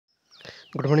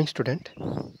Good morning, student.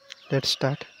 Let's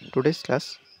start today's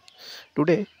class.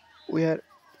 Today we are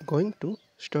going to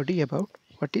study about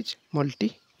what is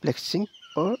multiplexing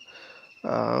or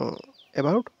uh,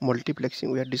 about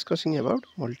multiplexing. We are discussing about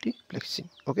multiplexing.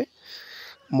 Okay,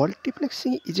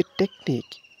 multiplexing is a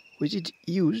technique which is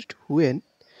used when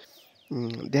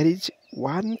there is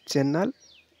one channel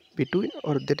between,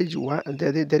 or there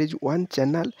is one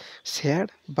channel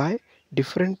shared by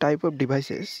different type of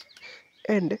devices,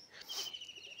 and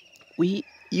we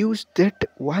use that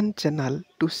one channel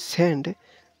to send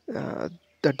uh,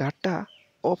 the data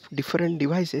of different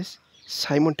devices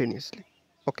simultaneously.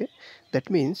 Okay, that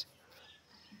means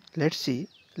let's say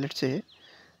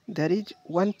there is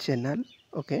one channel,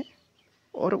 okay,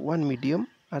 or one medium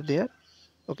are there,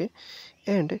 okay,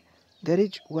 and there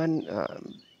is one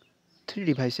three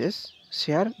devices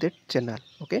share that channel,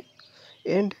 okay,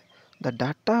 and the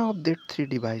data of that three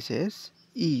devices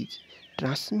is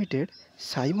transmitted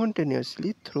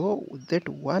simultaneously through that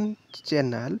one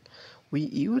channel. We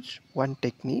use one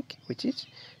technique which is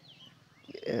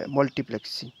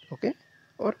multiplexing, okay,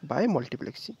 or by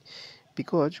multiplexing,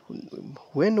 because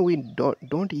when we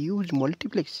don't use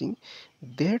multiplexing,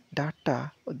 that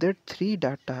data, that three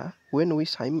data, when we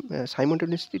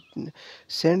simultaneously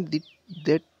send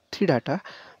that three data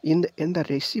in the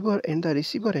receiver, and the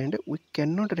receiver end, we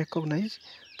cannot recognize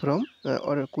from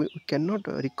or we cannot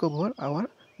recover our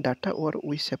data, or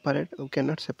we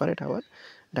cannot separate our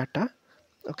data,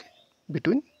 okay,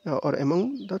 between or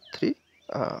among the three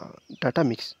uh, data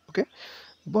mix, okay.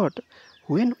 But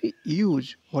when we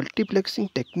use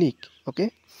multiplexing technique,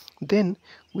 okay, then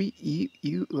we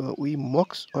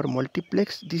mux or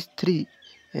multiplex these three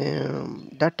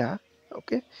data,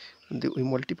 okay. We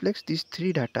multiplex these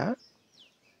three data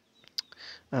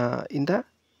in the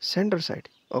sender side,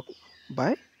 okay,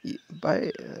 by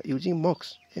using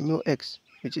mux,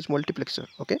 which is multiplexer,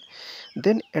 okay.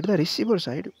 Then at the receiver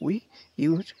side we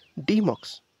use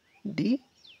demux,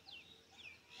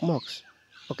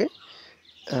 okay,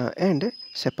 and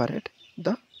separate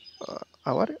the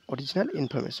our original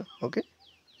information, okay.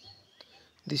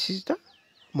 This is the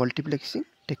multiplexing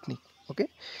technique, okay.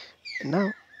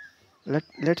 Now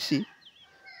let's see.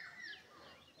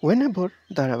 Whenever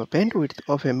the bandwidth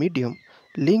of a medium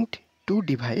linked to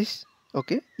device,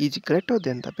 okay, is greater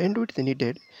than the bandwidth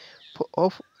needed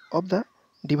of the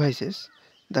devices,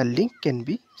 the link can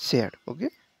be shared, okay.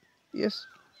 Yes,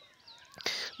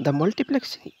 the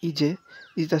multiplexing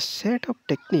is the set of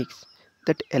techniques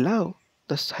that allow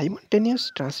the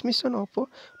simultaneous transmission of a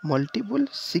multiple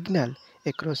signal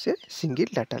across a single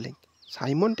data link.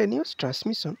 Simultaneous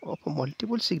transmission of a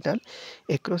multiple signal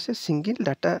across a single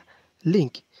data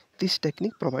link. This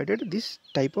technique provided this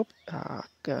type of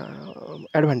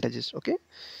advantages. Okay,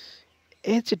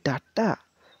 as data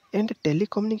and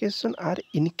telecommunication are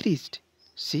increased,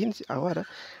 since our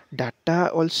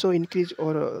data also increased,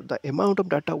 or the amount of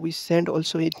data we send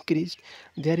also increased,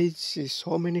 there is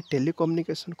so many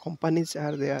telecommunication companies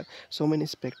are there, so many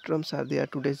spectrums are there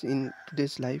in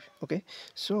today's life, okay.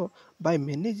 So by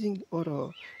managing,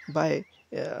 or by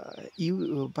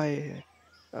you by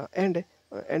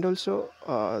and also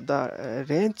the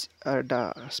range,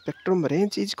 the spectrum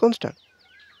range is constant,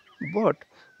 but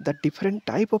the different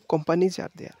type of companies are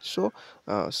there, so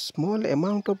small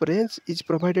amount of range is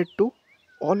provided to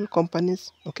all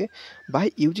companies, okay.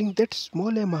 By using that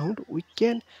small amount, we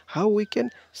can how we can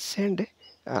send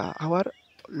our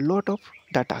lot of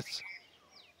data.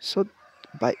 So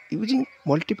by using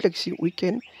multiplexing, we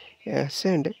can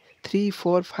send 3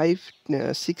 4 5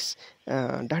 6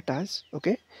 datas,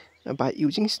 okay, by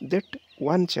using that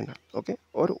one channel, okay,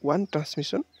 or one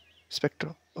transmission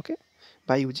spectrum, okay,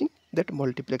 by using that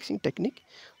multiplexing technique.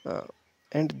 uh,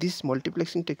 and this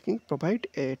multiplexing technique provide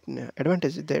an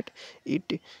advantage that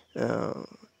it uh,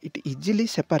 it easily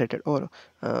separated, or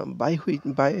by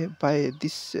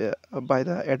this by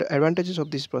the advantages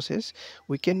of this process,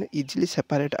 we can easily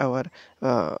separate our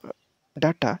uh,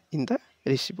 data in the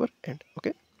receiver end,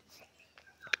 okay.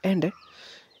 And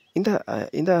in the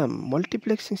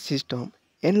multiplexing system,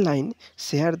 n line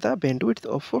share the bandwidth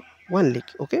of one link,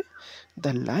 okay.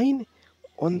 The line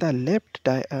on the left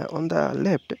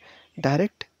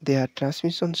direct their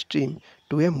transmission stream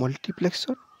to a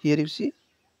multiplexer. Here you see,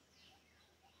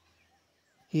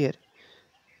 here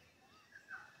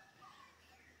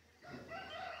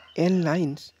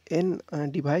n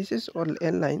devices or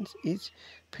n lines is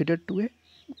fed to a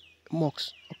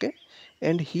mux, okay.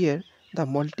 And here the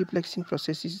multiplexing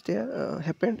process is there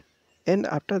happened, and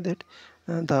after that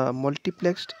the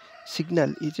multiplexed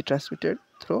signal is transmitted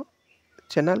through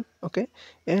channel, okay.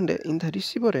 And in the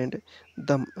receiver end,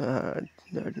 the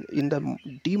in the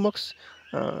DMUX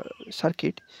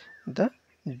circuit, the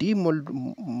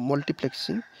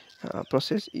demultiplexing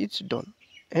process is done,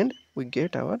 and we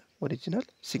get our original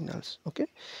signals. Okay,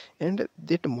 and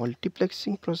that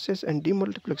multiplexing process and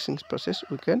demultiplexing process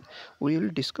we will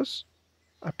discuss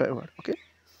afterward. Okay,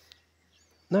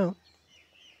 now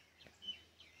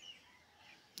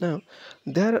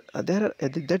there are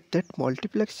that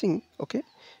multiplexing. Okay,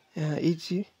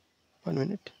 is 1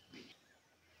 minute.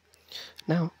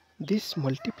 Now this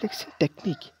multiplexing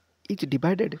technique is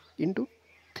divided into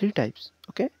three types.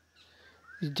 Okay,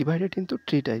 is divided into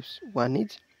three types. One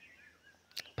is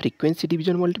frequency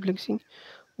division multiplexing,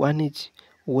 one is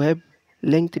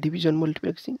wavelength division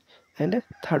multiplexing, and a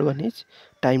third one is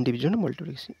time division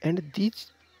multiplexing. And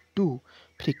these two,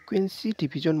 frequency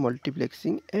division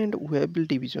multiplexing and wavelength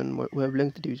division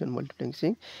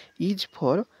multiplexing, is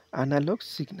for analog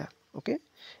signal. Okay,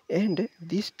 and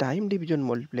this time division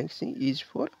multiplexing is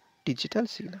for digital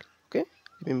signal. Okay,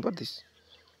 remember this.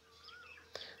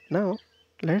 Now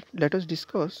let us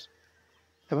discuss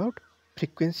about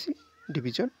frequency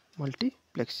division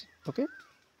multiplexing. Okay,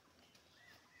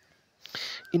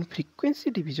 in frequency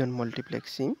division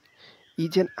multiplexing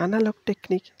is an analog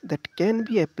technique that can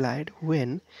be applied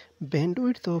when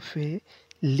bandwidth of a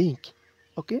link,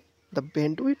 okay, the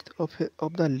bandwidth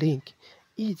of the link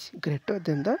is greater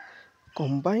than the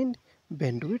combined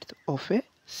bandwidth of a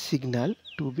signal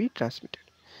to be transmitted.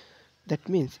 That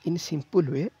means, in simple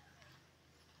way,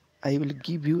 I will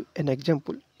give you an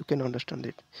example, you can understand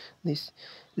it. This,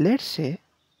 let's say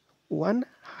one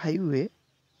highway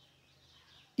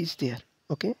is there,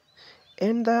 okay,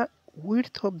 and the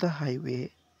width of the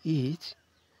highway is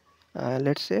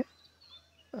let's say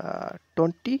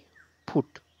 20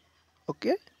 foot,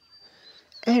 okay,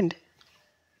 and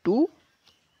two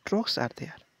trucks are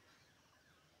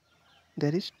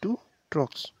there is two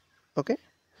trucks, okay,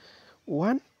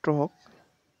 one truck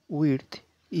width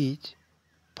is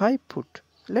 5 foot,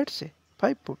 let's say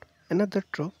 5 foot, another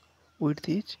truck width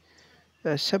is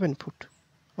 7 foot,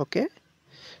 okay.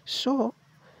 So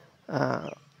uh,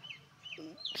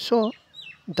 so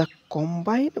the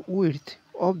combined width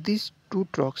of these two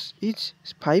trucks is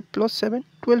 5 plus 7,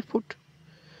 12 foot.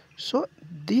 So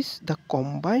this, the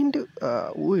combined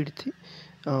width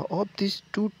of these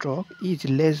two trucks is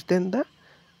less than the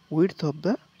width of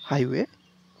the highway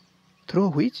through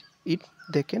which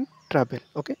they can travel.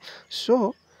 Okay,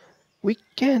 so we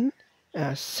can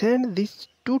send these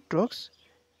two trucks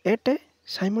at a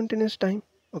simultaneous time.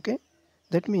 Okay,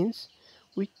 that means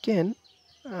we can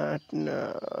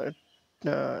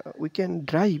we can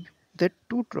drive that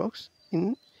two trucks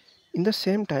in the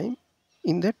same time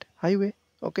in that highway.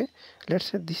 Okay, let's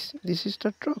say this is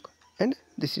the truck and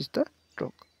this is the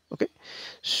truck. Okay,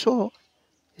 so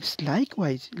it's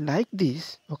likewise like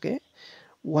this. Okay,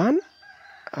 one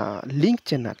link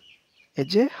channel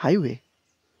as a highway,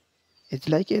 it's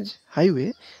like a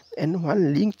highway, and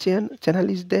one link channel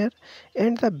is there,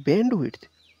 and the bandwidth,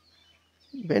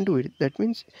 that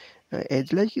means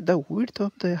as like the width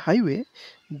of the highway,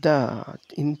 the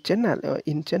in channel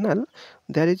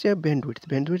there is a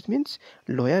bandwidth means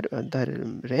lower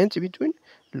the range between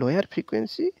lower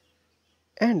frequency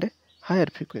and higher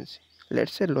frequency.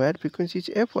 Let's say lower frequency is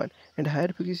f1 and higher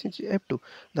frequency is f2.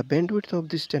 The bandwidth of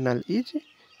this channel is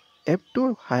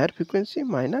f2 higher frequency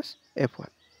minus f1.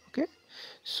 Okay,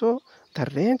 so the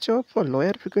range of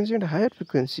lower frequency and higher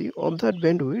frequency of that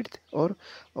bandwidth or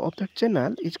of that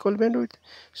channel is called bandwidth.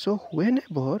 So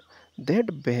whenever that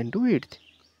the bandwidth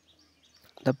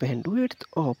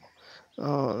of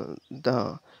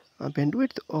the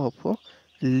bandwidth of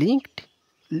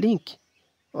link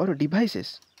or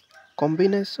devices,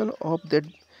 combination of that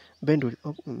bandwidth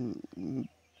of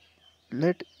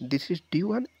let this is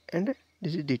D1 and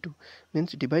this is D2,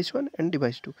 means device 1 and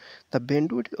device 2. The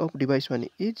bandwidth of device 1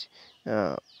 is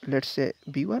let's say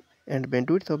B1 and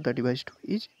bandwidth of the device 2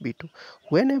 is B2.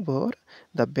 Whenever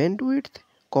the bandwidth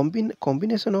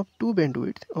combination of two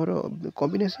bandwidth or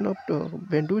combination of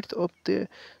bandwidth of the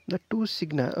two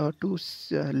signal or two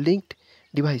linked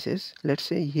devices, let's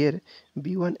say here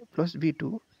B1 plus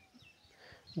B2,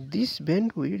 this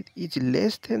bandwidth is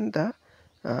less than the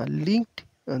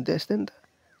less than the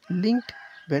linked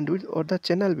bandwidth or the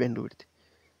channel bandwidth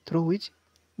through which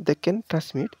they can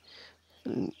transmit.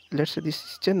 Let's say this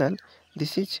is channel,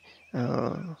 this is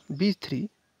B3.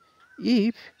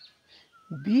 If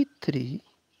B3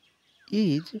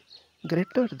 is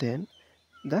greater than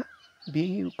the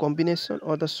B combination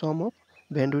or the sum of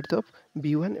bandwidth of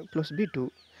B1 plus B2,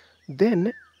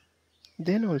 then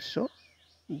also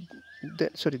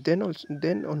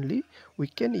then only we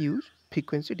can use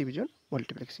frequency division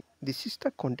multiplexing. This is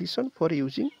the condition for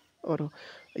using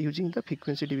the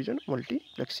frequency division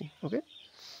multiplexing. Okay,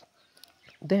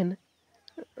 then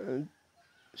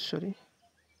sorry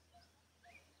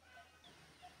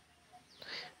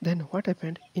then what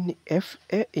happened in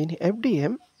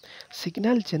FDM?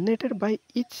 Signal generated by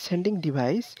each sending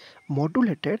device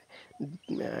modulated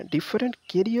different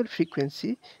carrier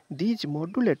frequency. These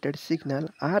modulated signal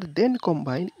are then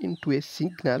combined into a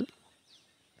single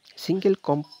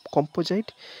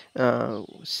composite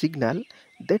signal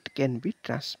that can be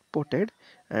transported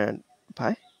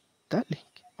by the link.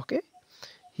 Okay,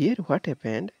 here what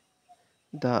happened?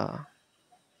 The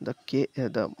the ca- uh,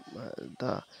 the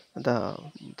the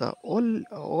the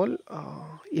all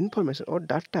information or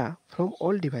data from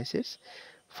all devices,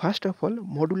 first of all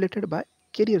modulated by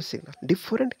carrier signal,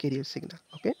 different carrier signal.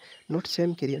 Okay, not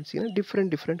same carrier signal,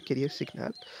 different carrier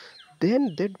signal.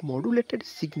 Then that modulated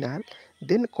signal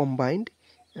then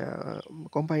uh,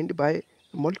 combined by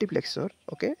multiplexer.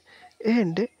 Okay,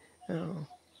 and uh,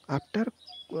 after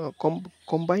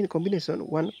combination,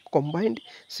 one combined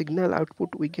signal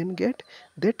output we can get.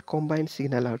 That combined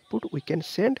signal output we can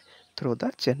send through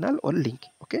the channel or link.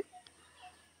 Okay,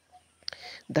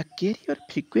 the carrier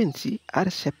frequency are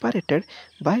separated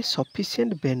by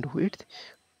sufficient bandwidth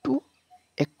to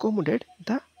accommodate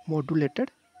the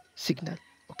modulated signal.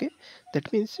 Okay,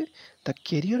 that means the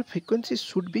carrier frequency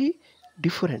should be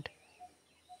different,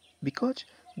 because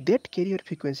that carrier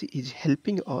frequency is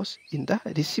helping us in the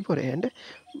receiver end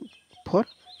for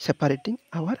separating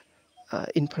our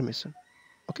information.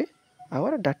 Okay,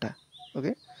 our data.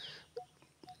 Okay,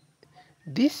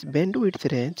 this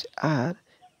bandwidth range are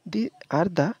the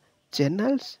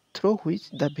channels through which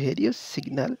the various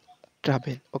signal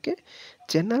travel. Okay,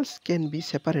 channels can be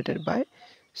separated by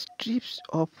strips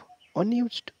of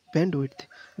unused bandwidth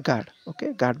guard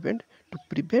band to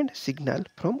prevent signal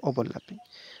from overlapping.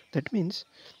 That means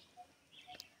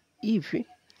if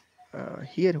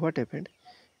here what happened,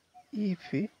 if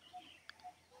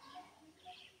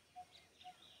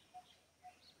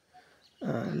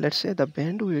let's say the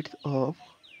bandwidth of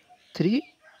 3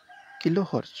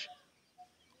 kilohertz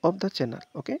of the channel.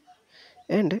 Okay,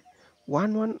 and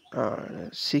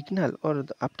signal or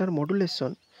after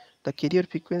modulation, the carrier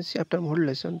frequency after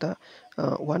modulation, the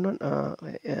one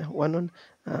on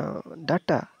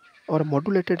data or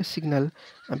modulated signal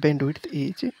bandwidth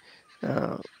is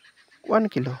uh, 1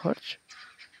 kilohertz,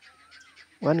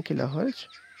 1 kilohertz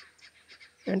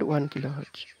and 1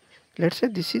 kilohertz. Let's say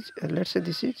this is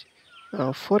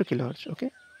 4 kilohertz.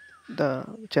 Okay, the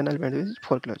channel bandwidth is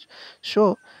 4 kilohertz.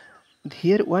 So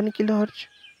here 1 kilohertz,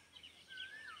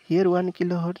 here 1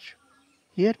 kilohertz,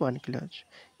 here 1 kilohertz,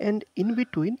 and in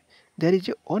between there is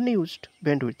a unused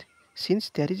bandwidth. Since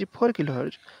there is a 4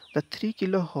 kilohertz, the 3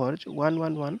 kilohertz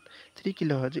 111 3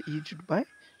 kilohertz is used by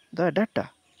the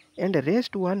data, and the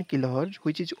rest 1 kilohertz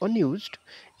which is unused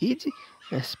is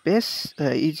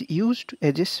is used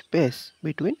as a space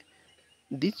between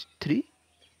these three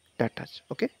datas.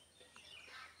 Okay,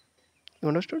 you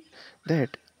understood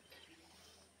that?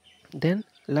 Then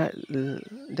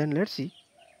let's see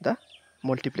the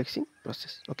multiplexing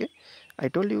process. Okay, I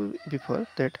told you before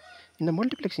that in the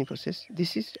multiplexing process,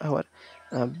 this is our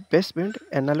baseband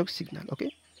analog signal.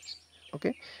 Okay,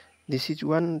 this is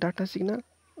one data signal,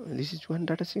 this is one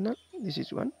data signal, this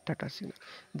is one data signal.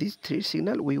 These three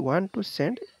signal we want to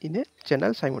send in a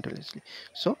channel simultaneously.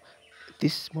 So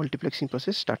this multiplexing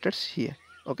process starts here.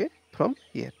 Okay, from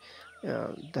here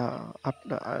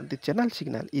the channel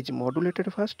signal is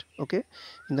modulated first. Okay,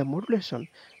 in the modulation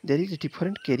there is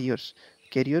different carriers,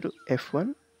 carrier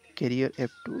f1, carrier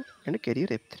f2 and carrier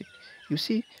f3. You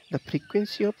see the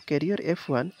frequency of carrier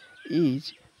f1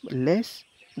 is less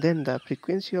than the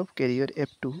frequency of carrier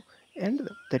f2, and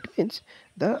that means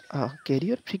the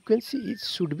carrier frequency is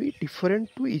should be different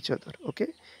to each other. Okay,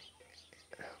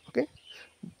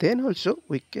 then also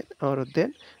we can, or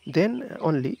then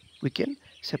only we can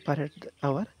separate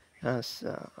our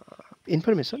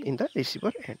information in the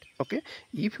receiver end. Okay,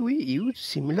 if we use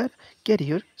similar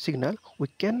carrier signal we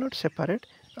cannot separate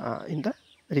in the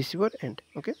receiver end.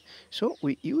 Okay, so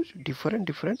we use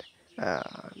different uh,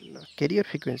 carrier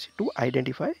frequency to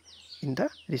identify in the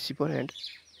receiver end.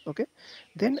 Okay,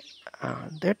 then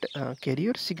that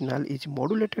carrier signal is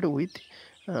modulated with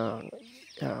uh,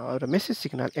 our message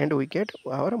signal, and we get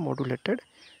our modulated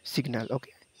signal.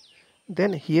 Okay,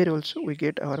 then here also we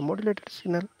get our modulated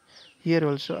signal, here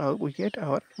also we get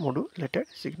our modulated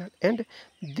signal, and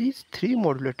these three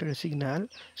modulated signal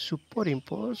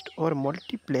superimposed or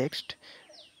multiplexed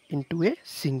into a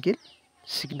single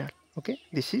signal. Okay,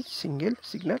 this is single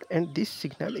signal, and this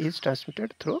signal is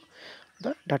transmitted through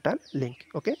the data link.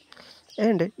 Okay,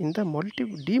 and in the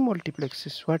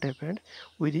demultiplexes, what happened,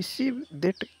 we receive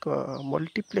that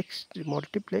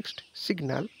multiplexed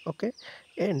signal. Okay,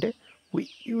 and we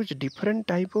use different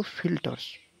type of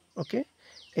filters. Okay,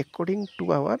 according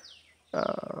to our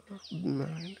uh,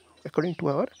 mm, according to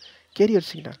our carrier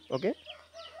signal. Okay,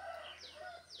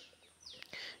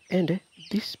 and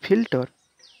this filter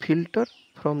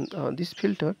from this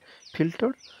filtered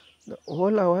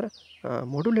all our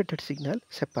modulated signal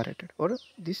separated, or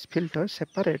this filter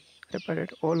separate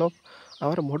all of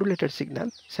our modulated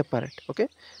signal separate. Okay,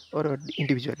 or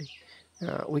individually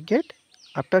we get,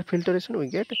 after filtration we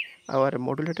get our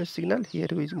modulated signal. Here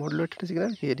is modulated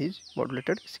signal, here is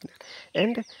modulated signal.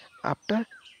 And after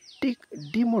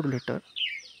demodulator,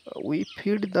 we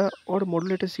feed the odd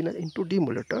modulator signal into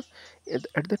demodulator.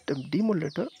 At the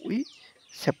demodulator, we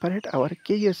separate our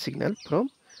carrier signal from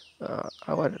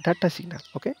our data signal.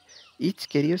 Okay, each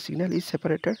carrier signal is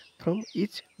separated from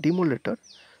each demodulated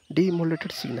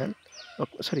signal.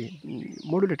 Sorry,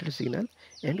 modulated signal,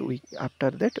 and we,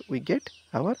 after that we get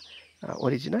our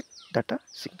original data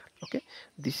signal. Okay,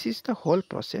 this is the whole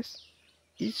process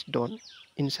is done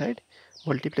inside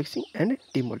multiplexing and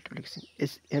demultiplexing.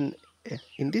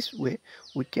 In this way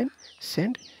we can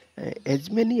send as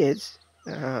many as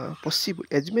possible,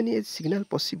 as many as signal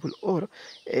possible, or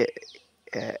uh,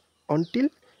 uh, until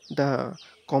the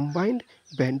combined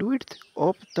bandwidth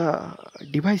of the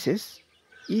devices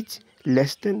is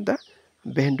less than the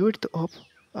bandwidth of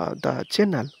the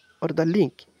channel or the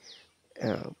link.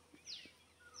 uh,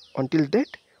 until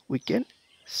that we can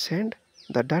send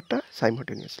the data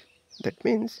simultaneously. That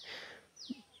means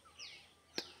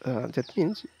that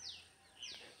means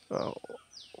uh,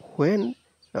 when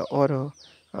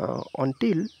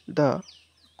until the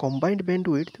combined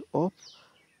bandwidth of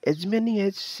as many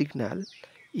as signal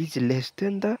is less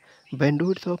than the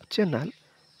bandwidth of channel,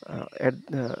 at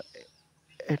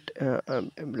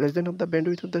less than of the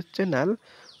bandwidth of the channel,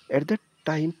 at that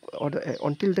time, or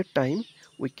until that time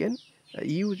we can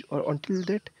use, or until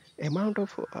that amount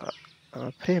of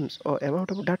frames or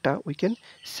amount of data we can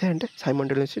send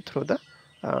simultaneously through the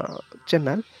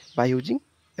channel by using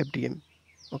FDM.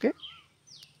 Okay,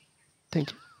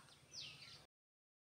 thank you.